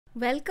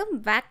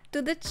Welcome back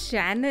to the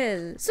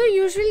channel. So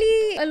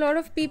usually a lot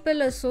of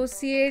people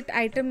associate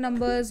item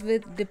numbers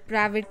with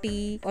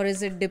depravity, or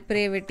is it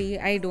depravity?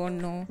 I don't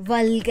know.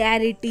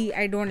 Vulgarity.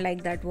 I don't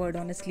like that word,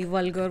 honestly.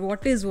 Vulgar.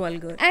 What is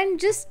vulgar? And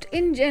just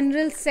in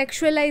general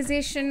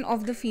sexualization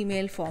of the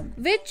female form,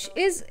 which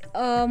is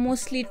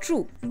mostly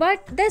true.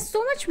 But there's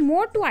so much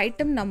more to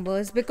item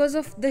numbers because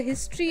of the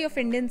history of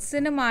Indian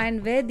cinema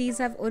and where these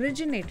have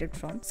originated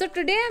from. So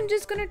today I'm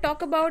just going to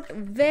talk about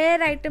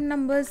where item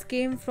numbers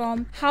came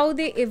from, how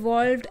they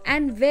evolved,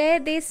 and where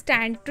they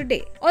stand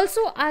today.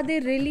 Also, are they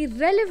really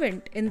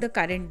relevant in the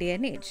current day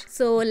and age?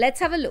 So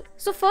let's have a look.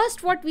 So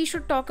first, what we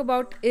should talk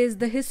about is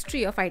the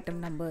history of item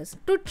numbers.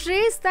 To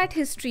trace that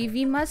history,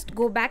 we must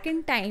go back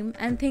in time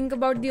and think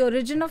about the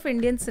origin of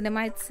Indian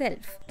cinema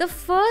itself. The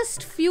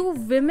first few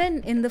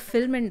women in the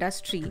film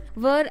industry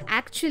were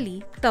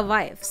actually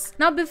tawaifs.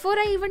 Now, before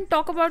I even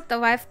talk about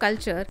tawaif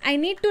culture, I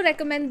need to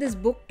recommend this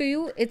book to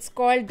you. It's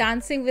called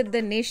Dancing with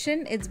the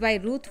Nation. It's by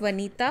Ruth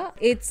Vanita.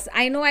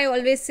 I know I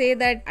always say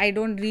that I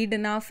don't read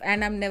enough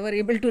and I'm never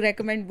able to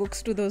recommend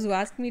books to those who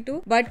ask me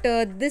to, but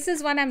this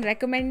is one I'm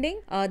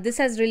recommending. This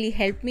has really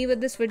helped me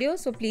with this video,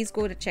 so please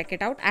go to check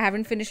it out. I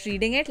haven't finished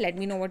reading it. Let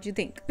me know what you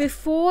think.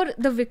 Before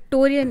the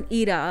Victorian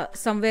era,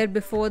 somewhere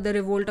before the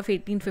revolt of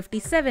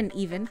 1857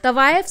 even,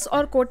 tawaifs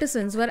or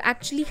courtesans were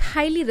actually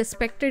highly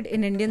respected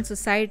in Indian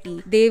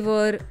society. They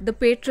were the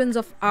patrons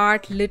of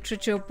art,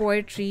 literature,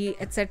 poetry,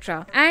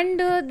 etc. And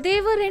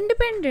they were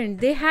independent.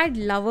 They had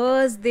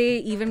lovers, they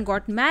even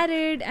got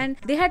married, and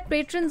they had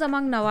patrons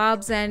among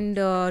nawabs and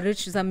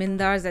rich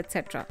zamindars,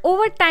 etc.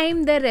 Over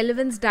time, their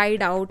relevance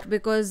died out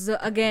because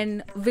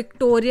again,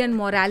 Victorian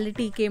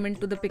morality came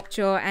into the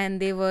picture and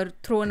they were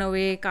thrown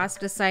away,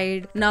 cast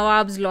aside.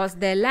 Nawabs lost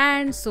their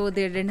land, so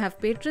they didn't have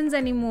patrons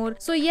anymore.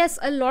 So yes,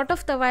 a lot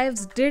of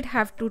tawaifs did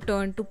have to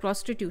turn to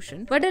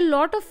prostitution, but a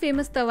lot of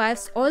famous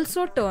tawaifs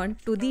also turned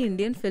to the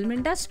Indian film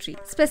industry,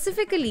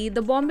 specifically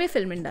the Bombay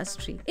film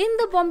industry. In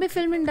the Bombay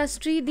film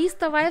industry, these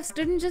tawaifs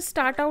didn't just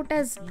start out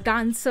as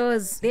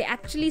dancers. They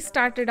actually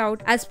started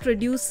out as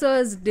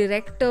producers,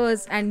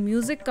 directors, and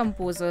music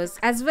composers,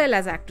 as well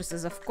as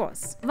actresses, of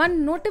course.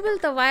 One notable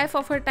tawaif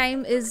of her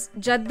time is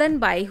Jaddan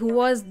Bai, who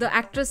was the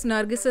actress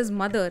Nargis's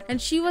mother,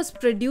 and she was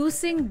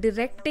producing,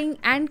 directing,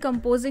 and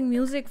composing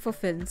music for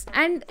films.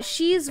 And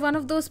she is one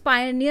of those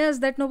pioneers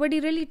that nobody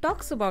really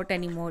talks about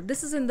anymore.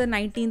 This is in the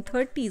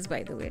 1930s,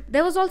 by the way.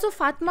 There was also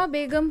Fatma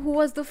Begum, who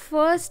was the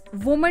first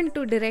woman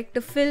to direct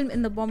a film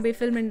in the Bombay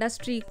film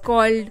industry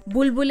called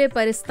Bulbul-e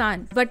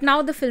Paristan, but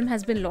now the film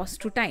has been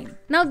lost to time.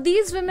 Now,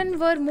 these women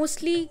were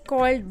mostly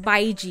called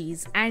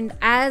Baijis, and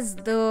as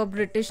the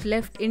British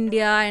left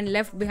India and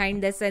left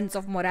behind their sense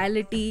of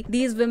morality,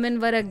 these women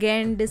were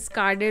again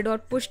discarded or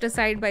pushed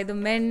aside by the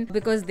men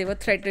because they were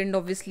threatened,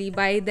 obviously,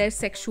 by their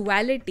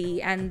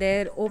sexuality and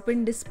their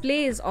open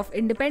displays of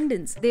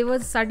independence. They were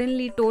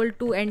suddenly told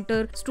to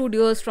enter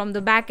studios from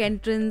the back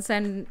entrance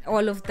and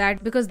all of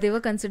that because they were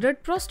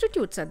considered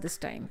prostitutes at this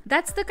time.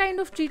 That's the kind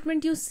of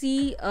treatment you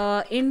see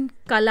in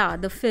Kala,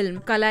 the film.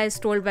 Kala is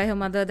told by her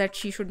mother that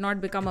she should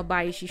not become a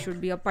bai, she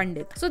should be a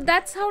pandit. So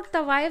that's how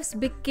tawaifs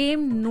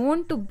became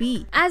known to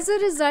be. As a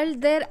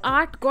result, their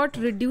art got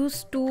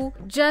reduced to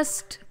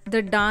just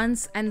the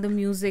dance and the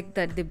music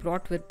that they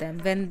brought with them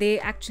when they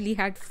actually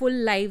had full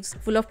lives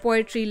full of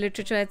poetry,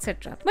 literature,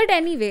 etc. But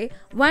anyway,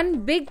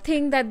 one big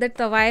thing that the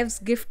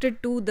tawaifs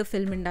gifted to the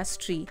film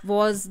industry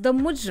was the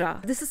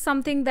mujra. This is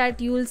something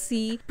that you will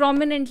see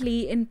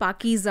prominently in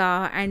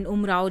Pakiza and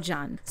Umrao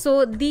Jan.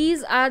 So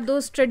these are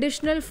those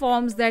traditional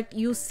forms that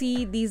you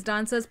see these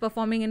dancers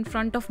performing in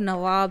front of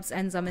nawabs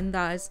and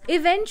zamindars.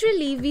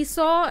 Eventually, we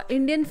saw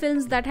Indian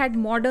films that had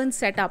modern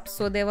setups.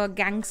 So there were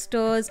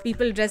gangsters,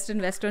 people dressed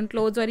in western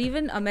clothes, or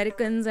even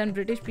Americans and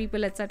British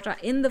people, etc.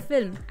 in the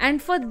film.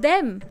 And for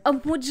them, a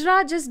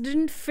mujra just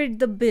didn't fit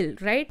the bill,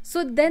 right?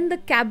 So then the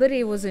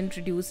cabaret was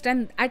introduced,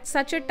 and at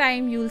such a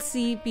time, you'll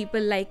see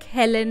people like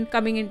Helen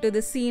coming into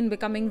the scene,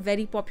 becoming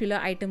very popular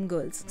item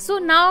girls. So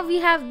now we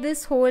have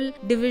this whole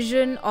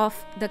division of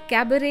the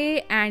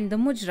cabaret and the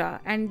mujra,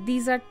 and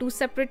these are two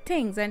separate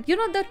things. And you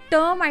know, the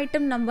term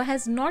item number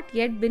has not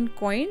yet been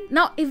coined.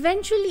 Now,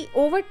 eventually,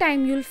 over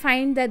time, you'll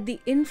find that the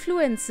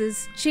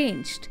influences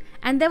changed.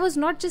 And there was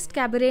not just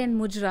cabaret and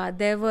mujra,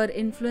 there were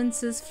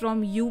influences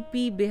from UP,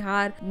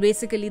 Bihar,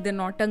 basically the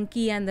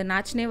Nautanki and the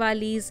Nachne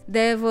Walis.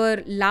 There were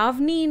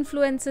Lavani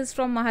influences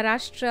from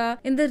Maharashtra.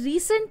 In the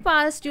recent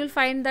past, you'll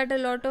find that a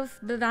lot of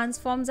the dance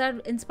forms are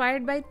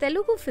inspired by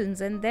Telugu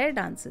films and their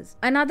dances.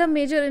 Another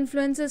major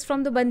influence is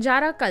from the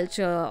Banjara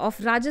culture, of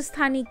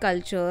Rajasthani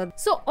culture.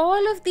 So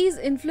all of these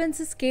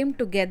influences came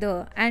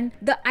together and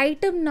the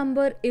item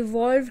number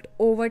evolved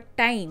over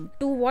time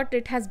to what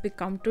it has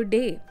become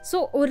today.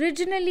 So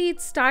originally it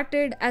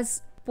started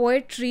as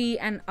poetry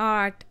and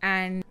art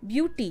and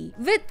beauty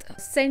with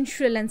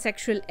sensual and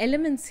sexual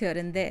elements here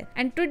and there.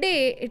 And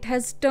today it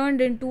has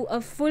turned into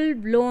a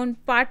full-blown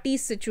party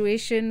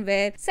situation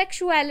where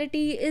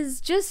sexuality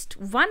is just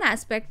one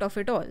aspect of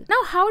it all.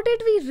 Now, how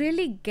did we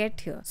really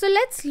get here? So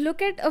let's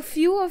look at a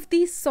few of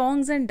these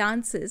songs and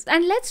dances,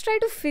 and let's try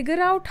to figure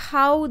out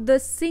how the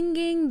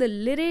singing, the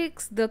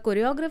lyrics, the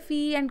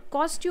choreography and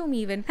costume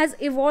even has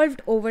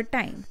evolved over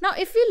time. Now,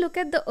 if we look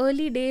at the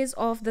early days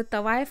of the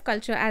Tawaif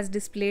culture as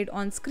displayed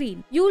on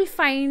screen, you will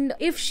find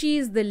if she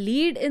is the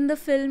lead in the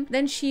film,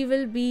 then she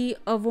will be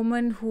a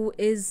woman who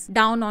is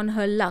down on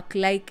her luck,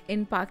 like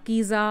in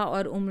Pakiza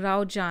or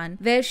Umrao Jan,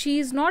 where she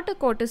is not a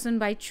courtesan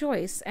by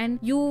choice and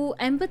you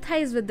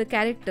empathize with the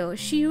character.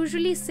 She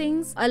usually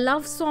sings a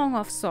love song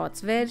of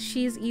sorts, where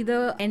she is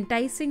either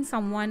enticing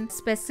someone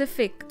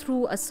specific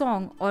through a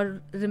song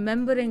or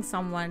remembering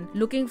someone,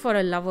 looking for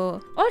a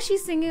lover, or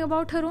she's singing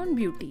about her own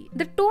beauty.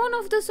 The tone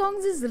of the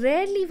songs is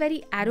rarely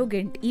very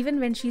arrogant, even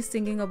when she's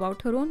singing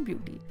about her own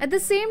beauty. At the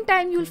same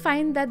time, you'll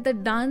find that the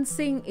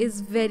dancing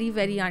is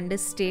very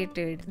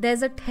understated.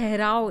 There's a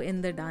thehrao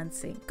in the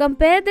dancing.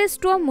 Compare this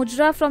to a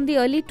mujra from the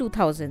early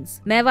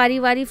 2000s, Main Wari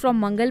Wari from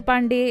Mangal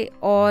Pandey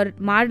or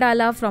Mar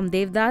Dala from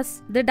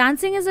Devdas. The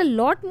dancing is a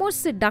lot more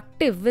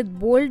seductive with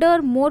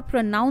bolder, more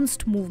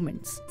pronounced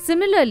movements.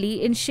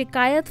 Similarly, in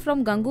Shikayat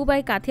from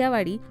Gangubai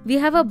Kathiawadi, we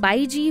have a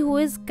Baiji who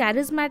is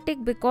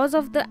charismatic because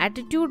of the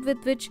attitude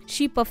with which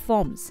she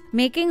performs,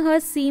 making her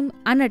seem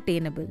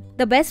unattainable.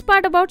 The best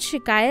part about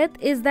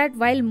Shikayat is that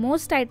while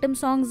most item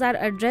songs are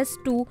addressed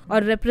to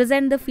or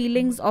represent the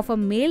feelings of a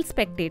male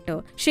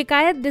spectator,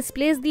 Shikayat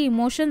displays the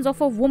emotions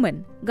of a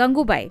woman,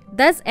 Gangubai,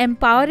 thus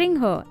empowering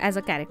her as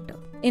a character.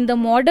 In the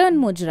modern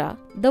mujra,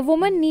 the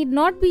woman need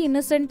not be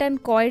innocent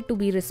and coy to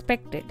be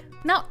respected.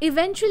 Now,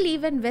 eventually,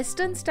 when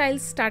Western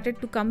styles started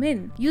to come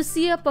in, you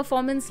see a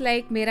performance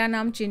like Mera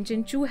Naam Chin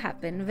Chin Choo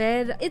happen,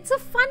 where it's a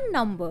fun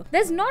number.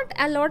 There's not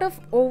a lot of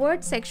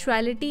overt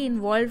sexuality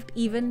involved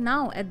even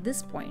now at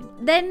this point.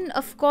 Then,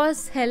 of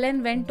course,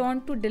 Helen went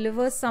on to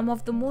deliver some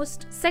of the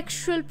most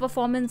sexual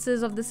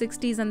performances of the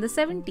 60s and the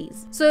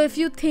 70s. So, if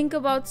you think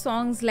about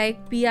songs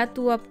like Piya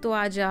Tu Ab To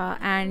Aaja,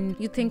 and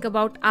you think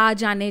about Aa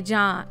Jaane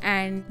Jaan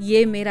and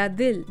Ye Mera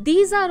Dil,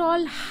 these are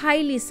all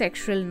highly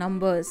sexual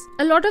numbers.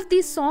 A lot of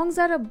these songs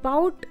are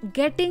about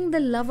getting the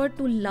lover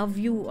to love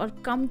you or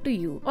come to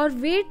you or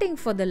waiting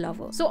for the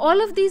lover. So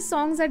all of these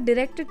songs are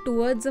directed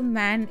towards a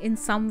man in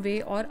some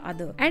way or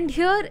other. And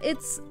here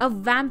it's a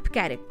vamp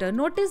character.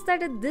 Notice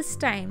that at this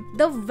time,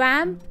 the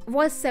vamp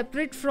was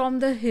separate from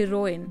the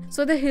heroine.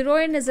 So the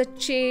heroine is a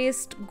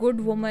chaste, good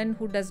woman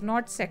who does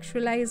not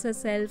sexualize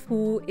herself,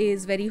 who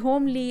is very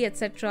homely,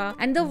 etc.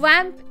 And the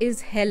vamp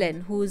is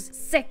Helen, who's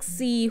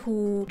sexy,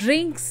 who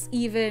drinks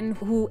even,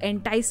 who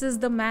entices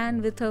the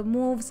man with her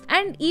moves.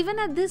 And even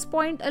at this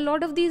point, a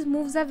lot of these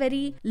moves are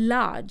very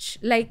large.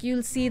 Like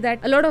you'll see that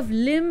a lot of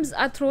limbs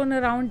are thrown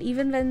around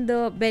even when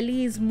the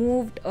belly is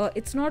moved.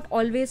 It's not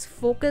always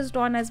focused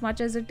on as much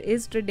as it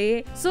is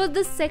today. So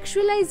the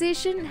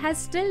sexualization has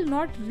still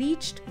not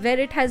reached where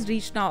it has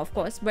reached now, of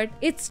course, but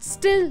it's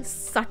still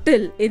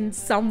subtle in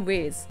some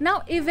ways.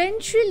 Now,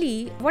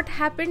 eventually, what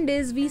happened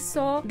is we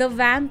saw the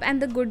vamp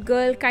and the good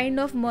girl kind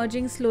of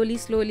merging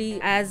slowly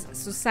as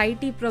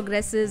society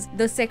progresses.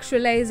 The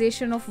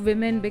sexualization of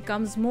women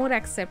becomes more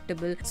acceptable.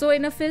 So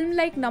in a film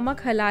like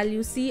Namak Halal,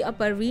 you see a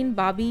Parveen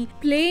Babi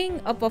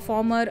playing a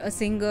performer, a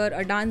singer,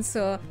 a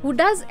dancer who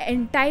does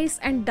entice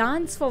and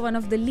dance for one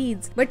of the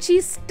leads, but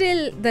she's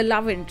still the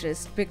love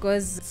interest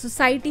because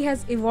society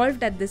has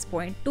evolved at this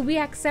point to be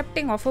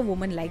accepting of a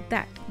woman like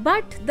that.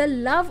 But the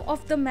love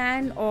of the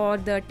man or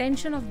the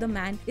attention of the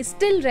man is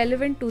still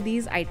relevant to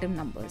these item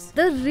numbers.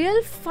 The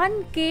real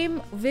fun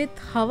came with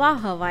Hawa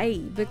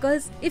Hawai,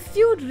 because if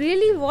you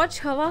really watch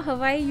Hawa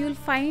Hawai, you'll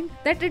find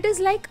that it is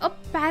like a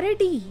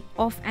parody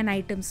of an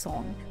item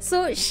song.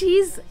 So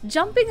she's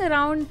jumping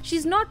around,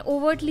 she's not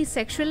overtly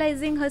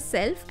sexualizing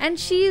herself, and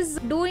she's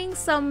doing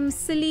some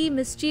silly,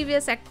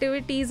 mischievous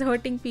activities,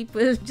 hurting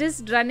people,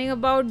 just running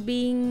about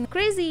being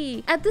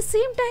crazy. At the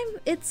same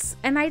time, it's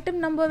an item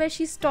number where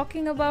she's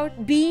talking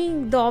about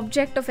being the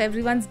object of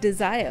everyone's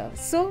desire.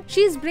 So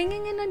she's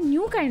bringing in a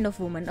new kind of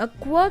woman, a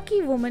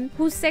quirky woman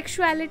whose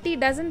sexuality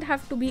doesn't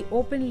have to be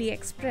openly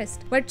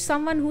expressed, but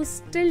someone who's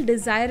still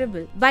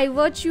desirable by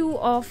virtue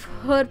of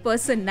her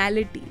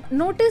personality.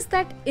 Notice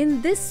that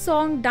in this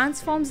song,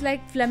 dance forms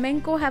like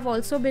flamenco have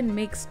also been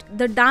mixed.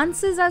 The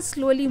dances are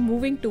slowly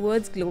moving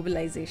towards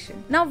globalization.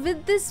 Now,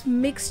 with this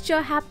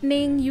mixture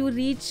happening, you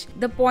reach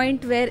the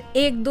point where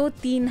Ek Do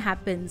Teen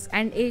happens,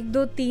 and Ek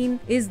Do Teen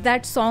is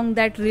that song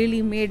that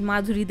really made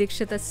Madhuri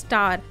Dixit a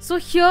star. So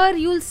here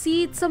you'll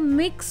see it's a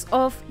mix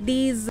of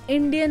these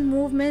Indian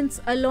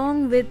movements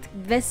along with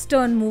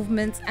Western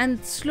movements,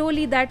 and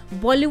slowly that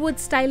Bollywood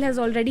style has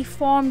already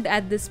formed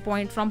at this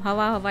point from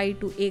Hawa Hawai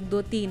to Ek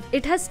Do Teen. scene,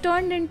 it has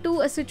turned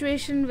into a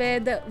situation where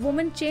the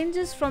woman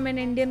changes from an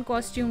Indian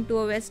costume to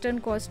a Western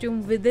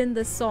costume within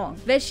the song,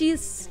 where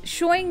she's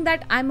showing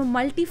that I'm a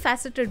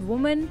multifaceted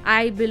woman,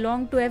 I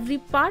belong to every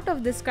part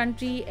of this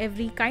country,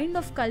 every kind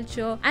of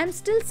culture, I'm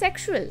still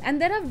sexual.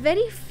 And there are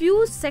very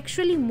few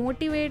sexually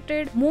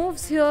motivated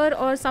moves here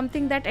or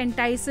something that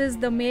entices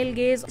the male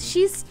gaze.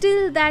 She's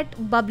still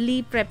that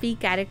bubbly, preppy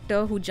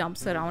character who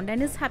jumps around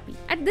and is happy.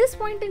 At this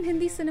point in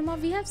Hindi cinema,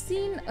 we have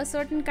seen a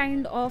certain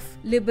kind of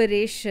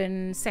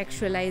liberation,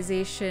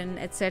 sexualization,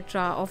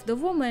 etc. of the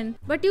woman,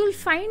 but you'll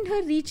find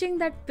her reaching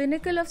that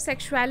pinnacle of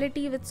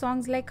sexuality with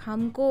songs like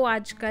Humko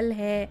Aajkal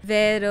Hai,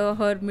 where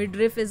her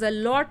midriff is a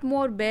lot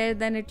more bare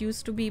than it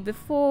used to be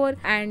before,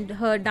 and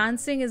her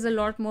dancing is a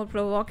lot more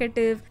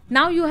provocative.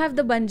 Now you have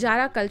the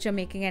Banjara culture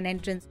making an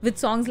entrance with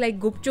songs like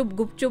Gup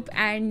Chup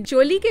and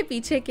Choli Ke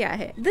Piche Kya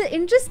Hai. The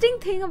interesting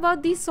thing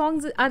about these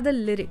songs are the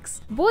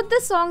lyrics. Both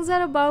the songs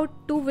are about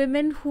two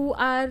women who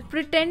are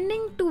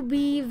pretending to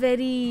be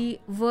very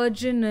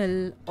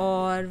virginal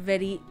or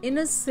very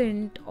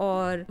innocent,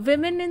 or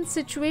women in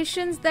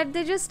situations that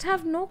they just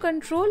have no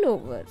control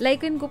over.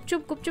 Like in Gup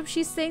Chup,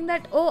 she's saying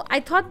that, oh, I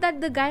thought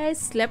that the guy I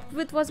slept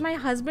with was my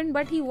husband,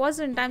 but he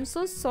wasn't. I'm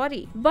so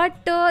sorry.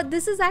 But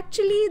this is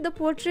actually the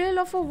portrayal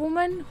of a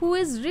woman who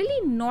is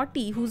really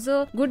naughty, who's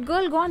a good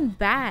girl gone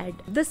bad.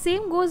 The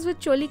same goes with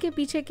Choli Ke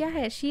Piche Kya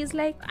Hai. She's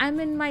like, I'm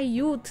in my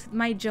youth,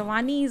 my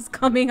Jawani is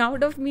coming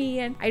out of me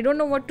and I don't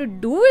know what to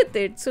do with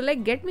it. So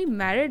like, get me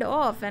married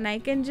off and I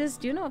can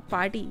just,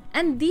 party.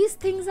 And these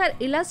things are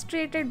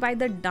illustrated by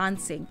the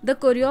dancing. The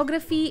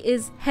choreography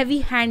is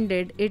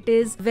heavy-handed. It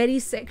is very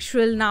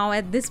sexual now.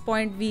 At this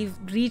point, we've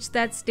reached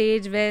that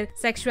stage where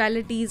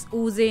sexuality is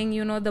oozing.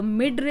 The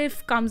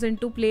midriff comes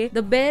into play.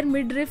 The bare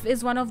midriff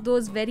is one of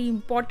those very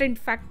important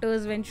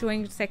factors when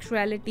showing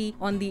sexuality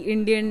on the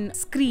Indian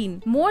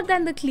screen, more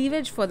than the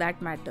cleavage for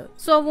that matter.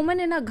 So a woman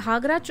in a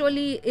ghagra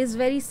choli is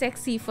very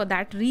sexy for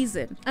that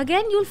reason.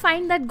 Again, you'll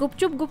find that Gup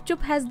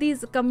Chup has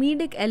these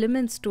comedic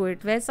elements to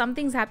it, where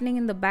something's happening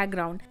in the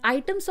background.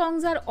 Item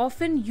songs are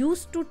often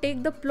used to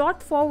take the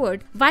plot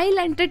forward while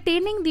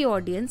entertaining the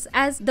audience,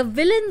 as the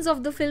villains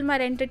of the film are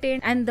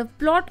entertained and the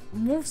plot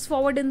moves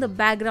forward in the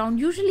background,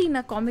 usually in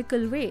a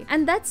comical way.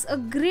 And that's a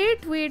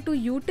great way to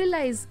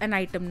utilize an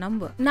item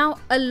number. Now,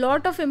 a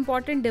lot of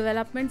important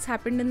developments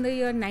happened in the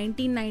year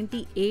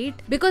 1998,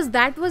 because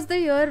that was the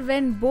year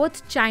when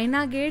both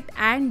China Gate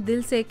and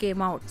Dil Se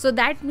came out. So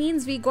that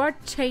means we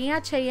got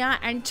Chaiya Chaiya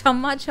and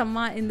Chamma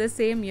Chamma in the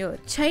same year.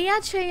 Chaiya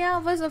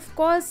Chaiya was, of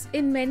course,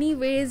 in many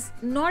ways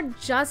not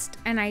just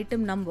an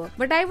item number,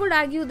 but I would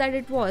argue that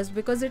it was,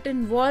 because it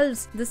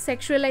involves the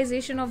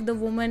sexualization of the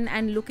woman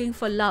and looking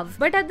for love.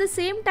 But at the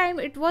same time,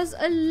 it was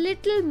a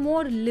little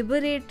more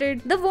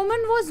liberated. The woman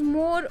was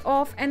more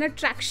of an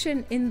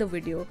attraction in the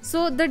video.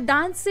 So the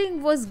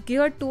dancing was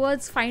geared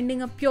towards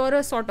finding a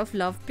purer sort of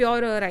love,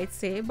 purer I'd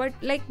say, but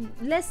like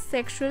less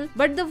sexual.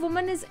 But the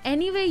woman is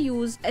anyway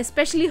used,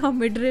 especially her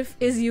midriff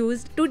is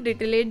used to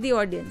titillate the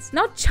audience.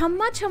 Now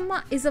Chamma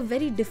Chamma is a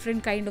very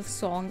different kind of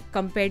song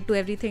compared to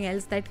everything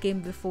else that came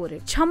before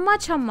it. Chamma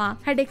Chamma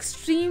had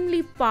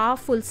extremely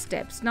powerful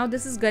steps. Now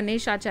this is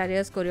Ganesh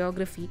Acharya's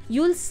choreography.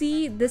 You'll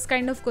see this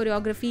kind of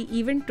choreography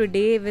even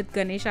today with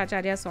Ganesh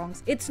Acharya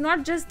songs. It's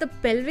not just the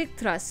pelvic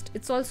thrust,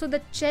 it's also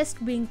the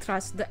chest being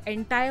thrust, the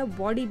entire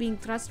body being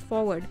thrust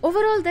forward.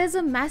 Overall, there's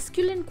a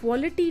masculine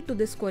quality to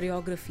this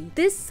choreography.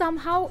 This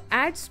somehow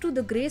adds to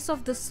the grace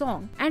of the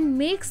song and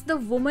makes the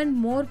woman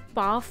more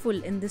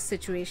powerful in this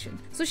situation.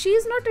 So she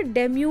is not a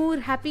demure,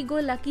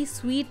 happy-go-lucky,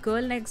 sweet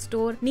girl next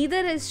door. Neither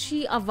is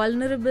she a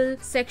vulnerable,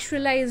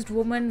 sexualized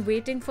woman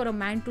waiting for a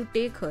man to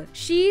take her.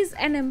 She is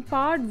an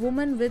empowered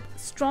woman with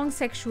strong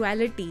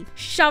sexuality,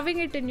 shoving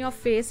it in your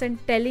face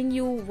and telling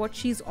you what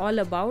she's all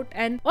about,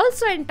 and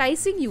also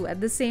enticing you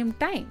at the same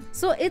time.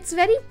 So it's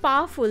very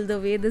powerful the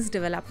way this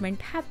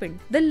development happened.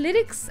 The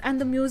lyrics and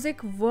the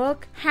music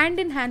work hand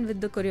in hand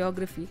with the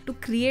choreography to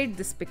create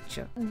this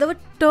picture. The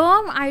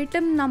term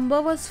item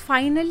number was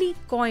finally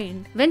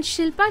coined when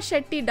Shilpa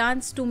Shetty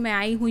danced to Main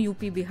Aayi Hu UP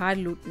Bihar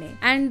Lootne.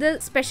 And the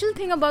special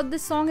thing about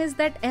this song is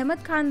that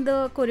Ahmed Khan,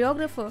 the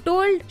choreographer,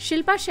 told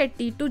Shilpa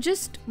Shetty to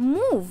just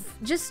move,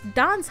 just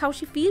dance how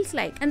she feels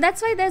like. And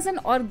that's why there's an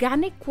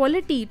organic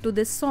quality to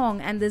this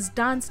song and this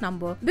dance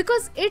number,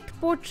 because it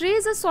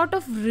portrays a sort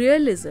of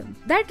realism.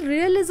 That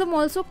realism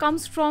also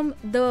comes from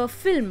the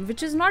film,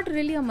 which is not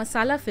really a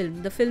masala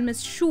film. The film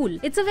is Shool.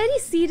 It's a very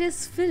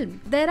serious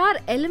film. There are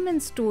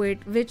elements to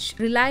it which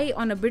rely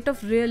on a bit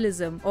of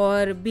realism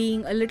or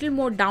being a little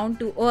more down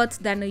to earth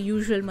than a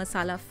usual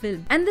masala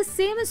film. And the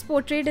same is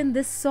portrayed in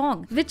this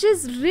song, which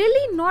is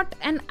really not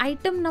an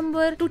item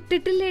number to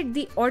titillate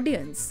the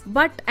audience,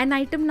 but an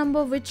item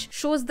number which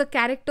shows the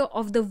character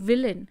of the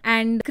villain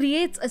and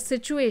creates a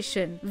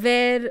situation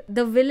where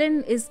the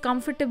villain is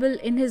comfortable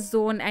in his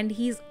zone and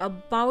he's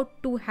about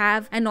to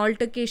have an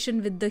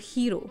altercation with the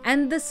hero.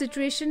 And the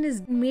situation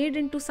is made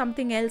into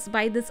something else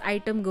by this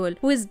item girl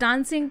who is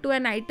dancing to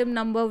an item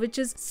number which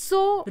is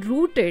so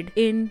rooted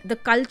in the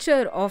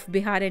culture of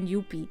Bihar and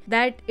UP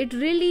that it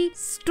really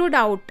stood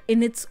out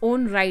in its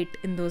own right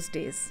right in those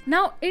days.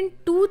 Now in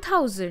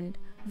 2000,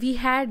 we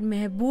had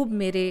Mehboob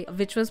Mere,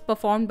 which was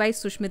performed by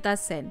Sushmita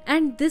Sen.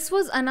 And this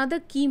was another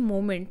key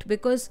moment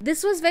because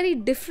this was very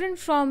different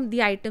from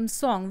the item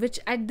song, which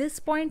at this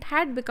point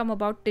had become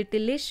about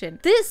titillation.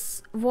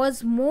 This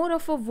was more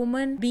of a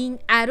woman being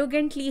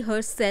arrogantly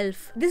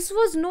herself. This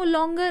was no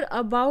longer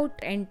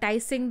about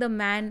enticing the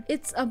man.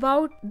 It's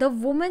about the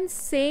woman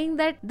saying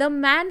that the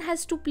man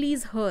has to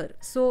please her.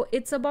 So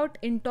it's about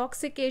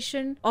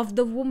intoxication of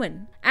the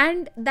woman.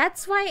 And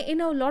that's why in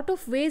a lot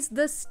of ways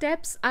the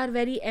steps are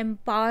very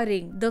empowering.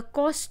 The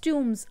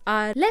costumes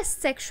are less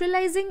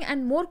sexualizing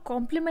and more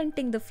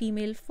complementing the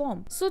female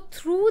form. So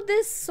through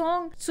this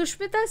song,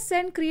 Sushmita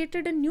Sen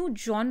created a new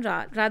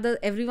genre. Rather,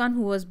 everyone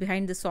who was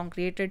behind the song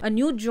created a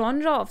new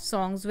genre of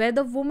songs where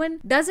the woman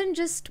doesn't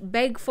just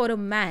beg for a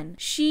man.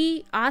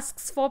 She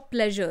asks for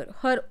pleasure,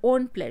 her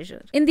own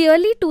pleasure. In the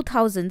early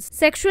 2000s,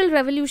 sexual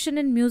revolution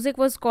in music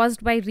was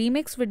caused by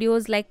remix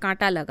videos like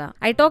Kaanta Laga.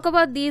 I talk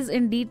about these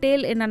in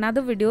detail in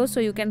another video, so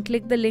you can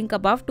click the link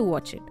above to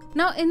watch it.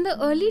 Now in the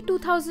early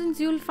 2000s,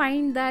 you'll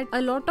find that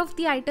a lot of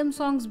the item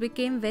songs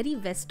became very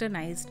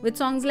westernized, with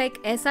songs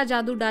like Aisa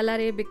Jadoo Dala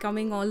Re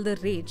becoming all the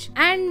rage.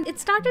 And it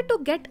started to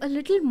get a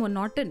little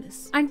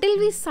monotonous until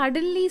we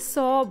suddenly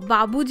saw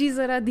Babuji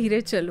Zara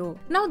Dheere Chalo.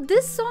 Now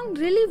this song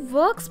really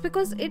works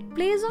because it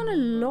plays on a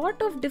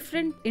lot of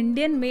different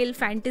Indian male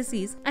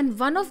fantasies, and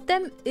one of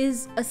them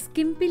is a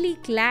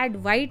skimpily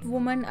clad white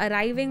woman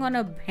arriving on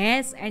a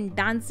bhains and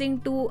dancing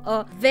to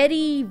a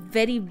very,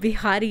 very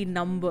Bihari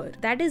number.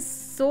 That is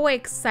so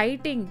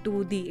exciting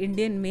to the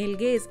Indian male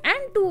gaze and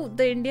to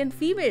the Indian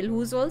female,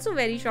 who's also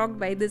very shocked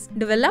by this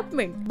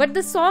development. But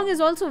the song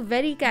is also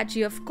very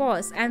catchy, of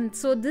course, and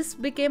so this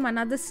became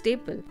another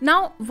staple.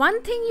 Now,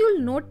 one thing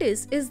you'll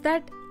notice is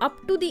that up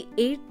to the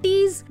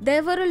 80s,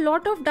 there were a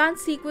lot of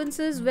dance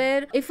sequences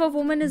where if a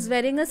woman is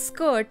wearing a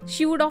skirt,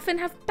 she would often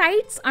have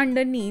tights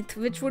underneath,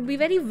 which would be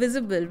very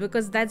visible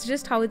because that's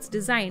just how it's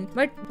designed.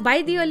 But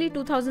by the early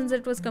 2000s,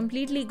 it was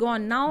completely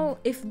gone. Now,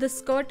 if the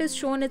skirt is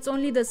shown, it's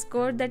only the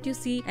skirt that you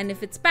see, and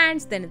if it's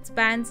pants, then it's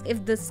pants.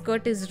 If the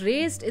skirt is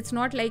raised, it's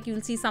not like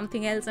you'll see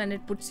something else and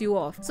it puts you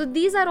off. So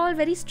these are all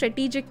very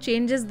strategic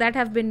changes that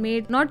have been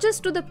made, not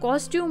just to the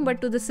costume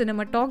but to the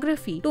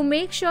cinematography, to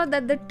make sure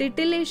that the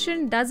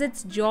titillation does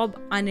its job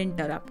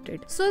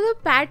uninterrupted. So the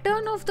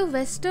pattern of the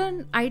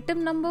Western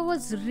item number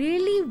was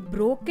really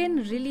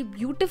broken really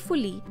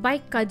beautifully by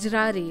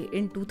Kajra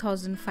in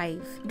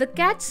 2005. The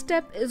catch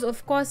step is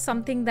of course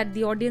something that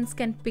the audience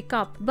can pick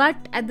up, but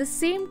at the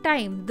same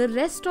time, the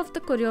rest of the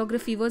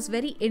choreography was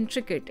very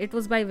intricate. It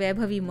was by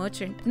Vaibhavi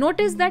Merchant.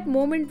 Notice that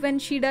moment when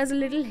she does a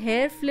little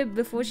hair flip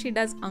before she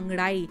does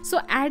Angrai.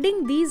 So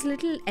adding these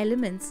little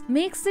elements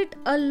makes it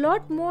a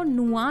lot more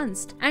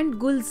nuanced. And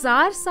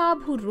Gulzar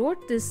Saab, who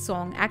wrote this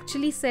song,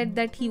 actually said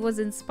that he was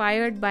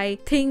inspired by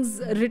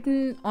things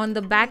written on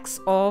the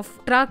backs of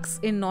trucks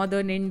in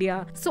northern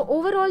India. So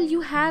overall, you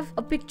have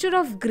a picture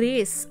of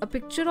grace, a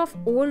picture of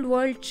old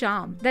world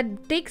charm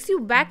that takes you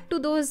back to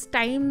those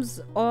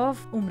times of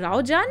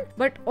Umrao Jaan,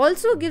 but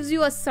also gives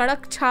you a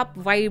Sadak Chhap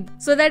vibe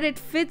so that it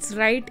fits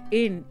right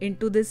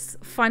into this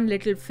fun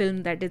little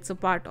film that it's a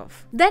part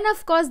of. Then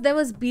of course there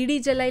was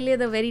Bidi Jalaile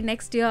the very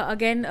next year,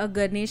 again a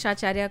Ganesh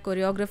Acharya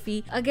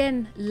choreography,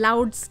 again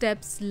loud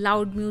steps,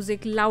 loud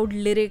music, loud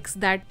lyrics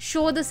that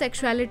show the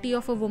sexuality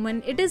of a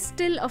woman. It is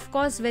still of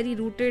course very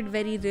rooted,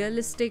 very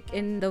realistic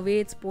in the way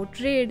it's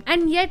portrayed,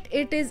 and yet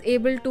it is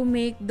able to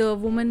make the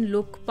woman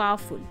look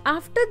powerful.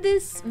 After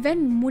this,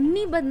 when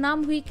Munni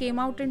Badnaam Hui came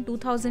out in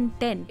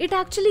 2010, it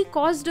actually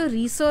caused a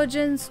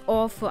resurgence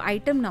of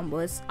item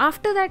numbers.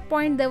 After that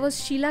point, there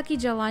was Sheila Ki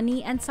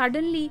Jawani, and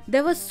suddenly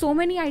there were so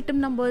many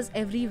item numbers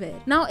everywhere.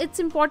 Now it's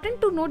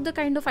important to note the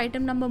kind of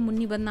item number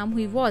Munni Badnaam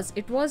Hui was.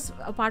 It was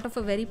a part of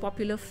a very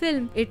popular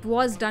film. It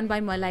was done by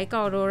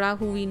Malaika Arora,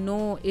 who we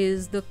know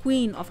is the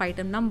queen of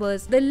item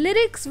numbers. The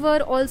lyrics were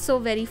also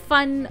very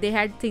fun. They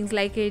had things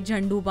like a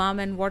Jhandu Bam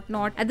and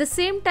whatnot. At the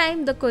same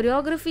time, the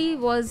choreography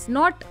was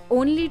not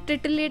only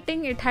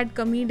titillating, it had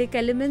comedic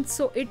elements,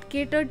 so it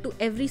catered to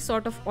every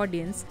sort of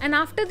audience. And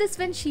after this,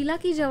 when Sheila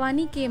Ki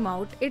Jawani came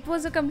out, it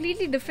was a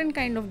completely different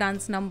kind of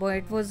dance number.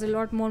 It was a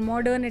lot more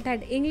modern, it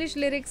had English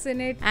lyrics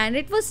in it, and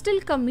it was still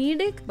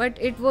comedic, but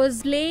it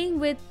was playing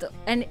with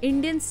an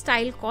Indian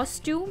style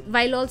costume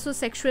while also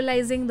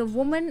sexualizing the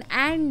woman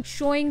and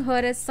showing her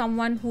as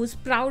someone who's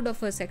proud of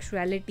her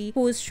sexuality,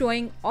 who is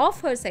showing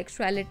off her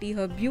sexuality,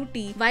 her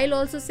beauty, while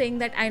also saying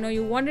that I know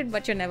you want it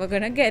but you're never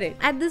gonna get it.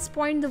 At this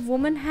point, the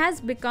woman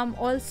has become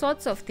all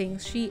sorts of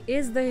things. She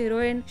is the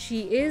heroine,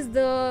 she is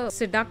the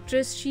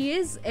seductress, she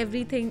is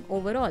everything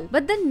overall.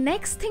 But the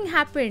next thing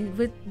happened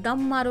with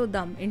Dum Maro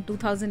Dum in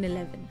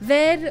 2011,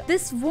 where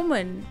this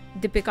woman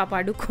Deepika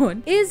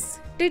Padukone, is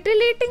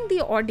titillating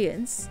the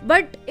audience,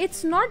 but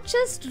it's not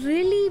just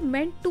really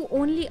meant to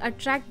only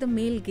attract the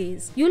male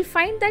gaze. You'll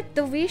find that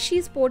the way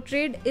she's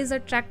portrayed is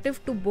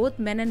attractive to both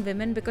men and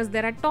women because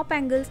there are top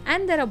angles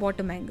and there are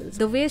bottom angles.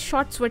 The way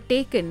shots were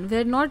taken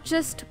were not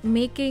just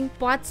making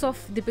parts of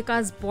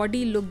Deepika's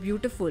body look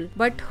beautiful,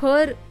 but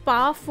her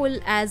powerful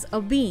as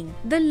a being.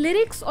 The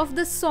lyrics of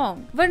the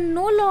song were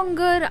no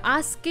longer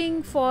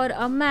asking for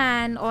a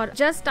man or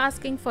just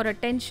asking for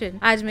attention.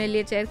 आज मेरे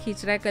लिए chair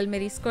खींच रहा है, कल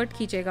मेरी skirt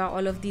खींचेगा,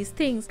 all of these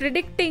things,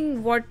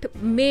 predicting what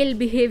male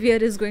behavior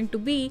is going to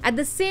be, at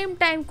the same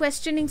time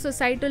questioning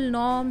societal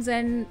norms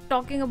and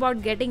talking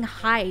about getting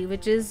high,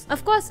 which is,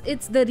 of course,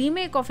 it's the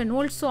remake of an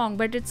old song,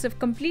 but it's a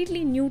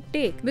completely new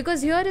take,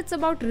 because here it's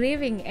about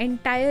raving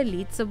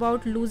entirely. It's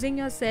about losing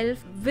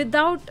yourself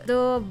without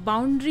the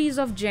boundaries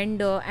of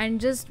gender and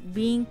just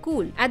being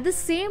cool. At the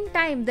same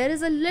time, there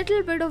is a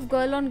little bit of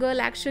girl on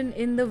girl action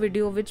in the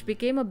video, which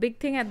became a big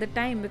thing at the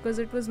time because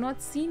it was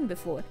not seen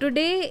before.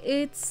 Today,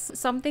 it's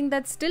something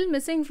that's still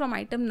missing from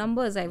item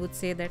numbers. I would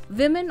say that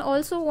women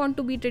also want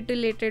to be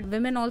titillated,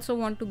 women also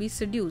want to be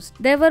seduced.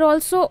 There were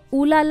also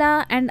Ooh La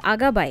La and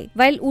Agabai.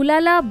 While Ooh La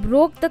La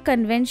broke the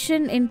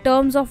convention in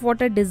terms of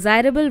what a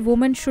desirable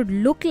woman should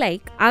look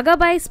like,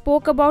 Agabai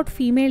spoke about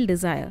female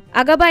desire.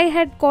 Agabai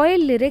had coy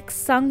lyrics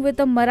sung with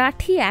a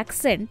Marathi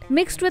accent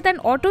mixed with an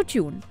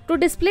auto-tune to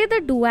display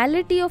the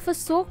duality of a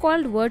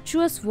so-called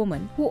virtuous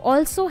woman who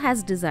also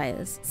has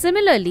desires.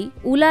 Similarly,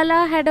 Ooh La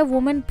La had a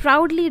woman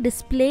proudly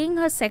displaying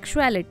her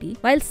sexuality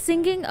while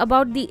singing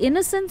about the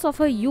innocence of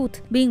her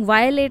youth being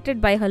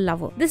violated by her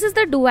lover. This is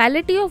the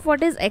duality of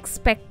what is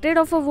expected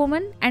of a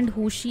woman and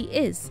who she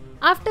is.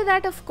 After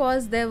that, of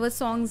course, there were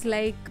songs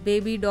like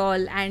Baby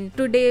Doll, and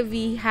today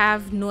we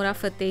have Nora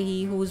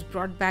Fatehi, who's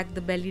brought back the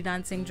belly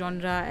dancing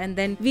genre, and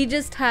then we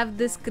just have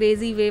this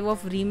crazy wave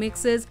of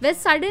remixes where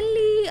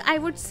suddenly I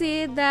would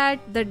say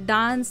that the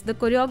dance, the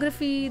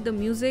choreography, the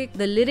music,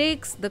 the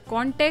lyrics, the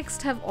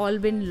context have all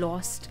been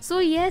lost. So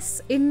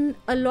yes, in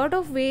a lot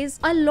of ways,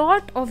 a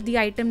lot of the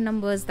item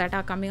numbers that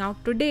are coming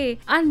out today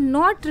are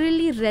not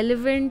really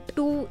relevant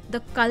to the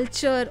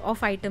culture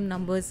of item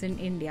numbers in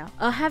India.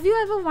 Have you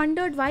ever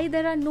wondered why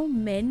there are no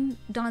men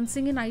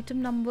dancing in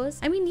item numbers?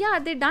 I mean, yeah,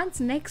 they dance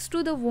next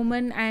to the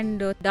woman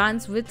and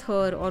dance with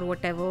her or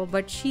whatever,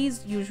 but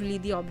she's usually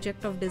the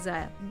object of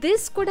desire.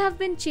 This could have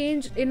been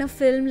changed in a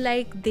film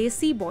like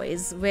Desi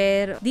Boys,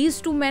 where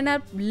these two men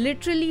are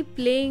literally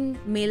playing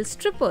male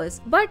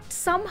strippers, but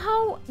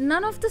somehow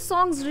none of the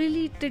songs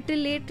really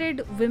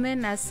titillated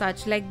women as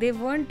such. Like, they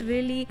weren't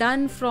really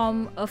done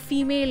from a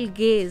female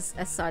gaze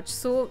as such,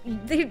 so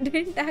they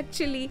didn't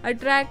actually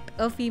attract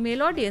a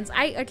female audience.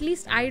 At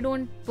least I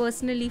don't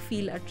personally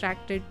feel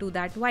attracted to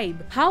that vibe.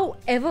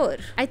 However,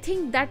 I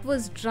think that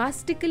was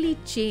drastically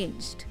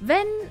changed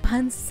when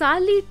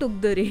Bhansali took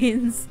the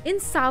reins. In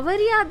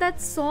Sawariya, that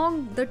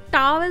song, the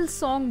towel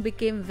song,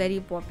 became very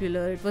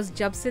popular. It was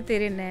Jab Se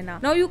Tere Naina.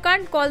 Now you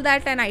can't call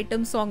that an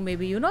item song,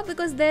 maybe, you know,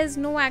 because there's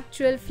no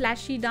actual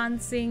flashy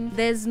dancing,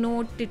 there's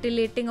no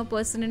titillating a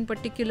person in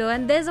particular,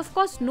 and there's of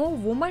course no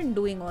woman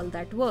doing all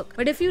that work.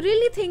 But if you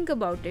really think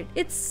about it,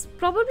 it's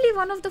probably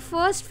one of the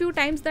first few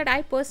times that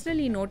I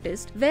personally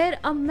noticed where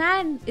a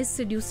man is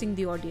seducing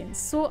the audience.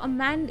 So a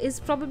man is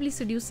probably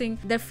seducing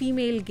the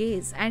female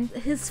gaze, and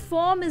his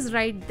form is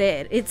right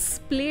there. It's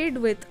played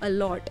with a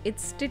lot.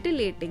 It's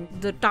titillating.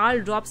 The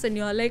tal drops and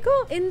you're like,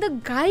 oh, in the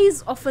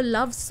guise of a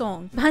love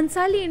song,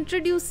 Bhansali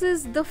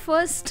introduces the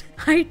first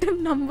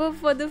item number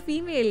for the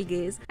female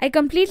gaze. I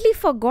completely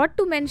forgot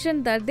to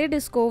mention Darde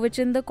Disco, which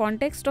in the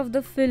context of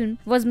the film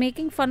was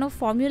making fun of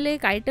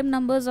formulaic item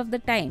numbers of the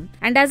time,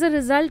 and as a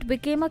result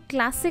became a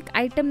classic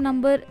item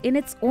number in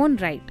its own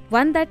right.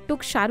 One that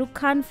took Shah Rukh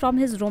Khan from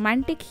his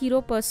romantic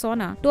hero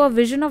persona to a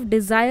vision of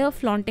desire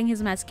flaunting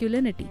his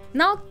masculinity.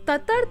 Now,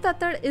 Tatar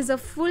Tatar is a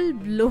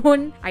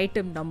full-blown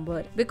item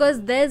number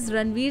because there's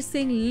Ranveer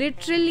Singh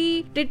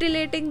literally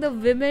titillating the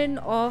women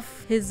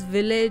of his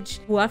village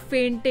who are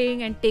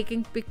fainting and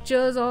taking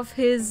pictures of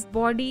his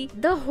body.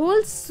 The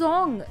whole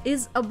song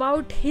is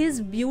about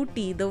his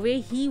beauty, the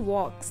way he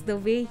walks, the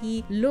way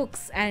he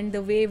looks, and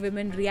the way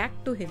women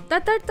react to him.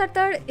 Tatar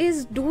Tatar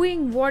is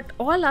doing what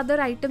all other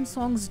item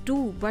songs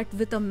do, but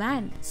with a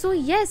man. So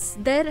yes,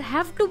 there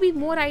have to be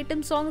more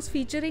item songs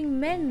featuring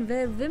men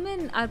where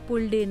women are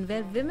pulled in,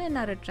 where women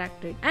are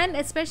attracted, and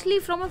especially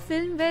from a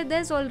film where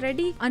there's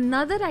already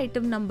another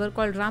item number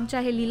called Ram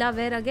Chahe Leela,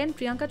 where again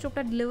Priyanka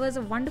Chopra delivers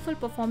a wonderful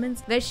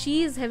performance where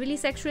she is heavily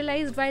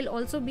sexualized while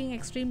also being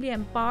extremely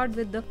empowered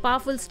with the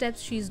powerful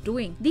steps she's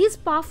doing. These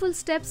powerful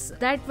steps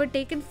that were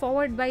taken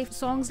forward by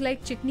songs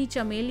like Chikni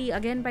Chameli,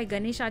 again by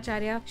Ganesh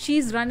Acharya.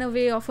 She's run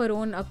away of her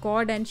own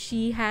accord and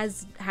she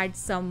has had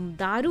some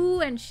daru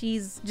and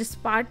she's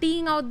just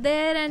partying out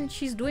there and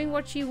she's doing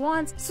what she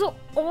wants. So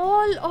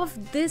all of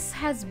this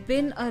has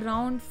been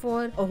around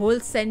for a whole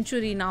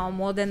century now,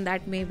 more than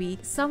that maybe.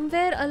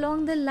 Somewhere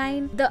along the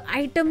line, the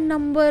item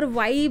number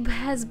vibe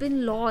has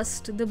been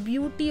lost. The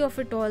beauty of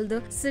it all,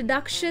 the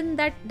seduction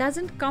that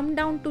doesn't come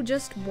down to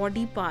just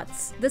body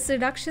parts, the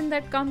seduction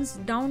that comes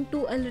down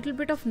to a little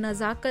bit of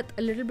nazakat,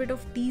 a little bit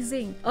of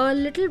teasing, a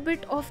little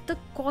bit of the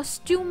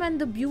costume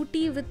and the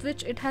beauty with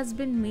which it has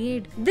been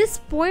made. This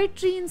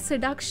poetry in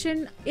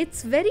seduction,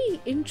 it's very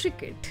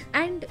intricate.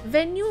 And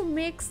when you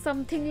make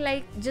something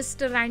like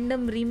just a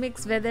random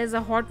remix where there's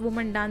a hot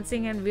woman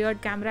dancing and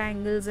weird camera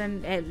angles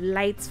and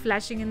lights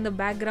flashing in the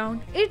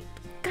background, it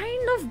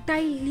kind of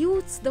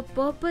dilutes the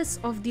purpose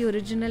of the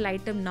original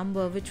item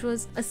number, which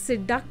was a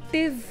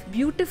seductive,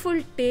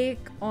 beautiful take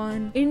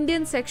on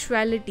Indian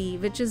sexuality,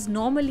 which is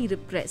normally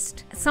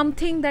repressed.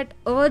 Something that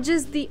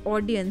urges the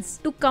audience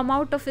to come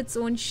out of its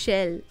own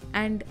shell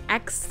and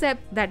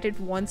accept that it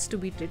wants to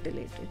be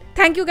titillated.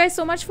 Thank you guys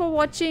so much for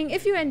watching.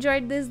 If you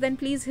enjoyed this, then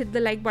please hit the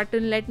like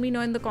button. Let me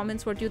know in the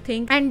comments what you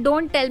think. And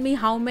don't tell me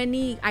how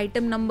many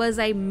item numbers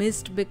I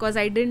missed, because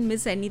I didn't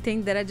miss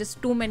anything. There are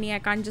just too many. I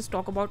can't just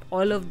talk about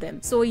all of them.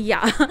 So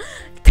yeah,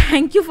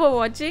 thank you for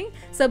watching.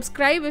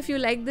 Subscribe if you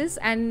like this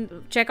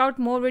and check out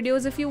more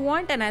videos if you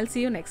want, and I'll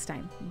see you next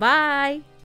time. Bye.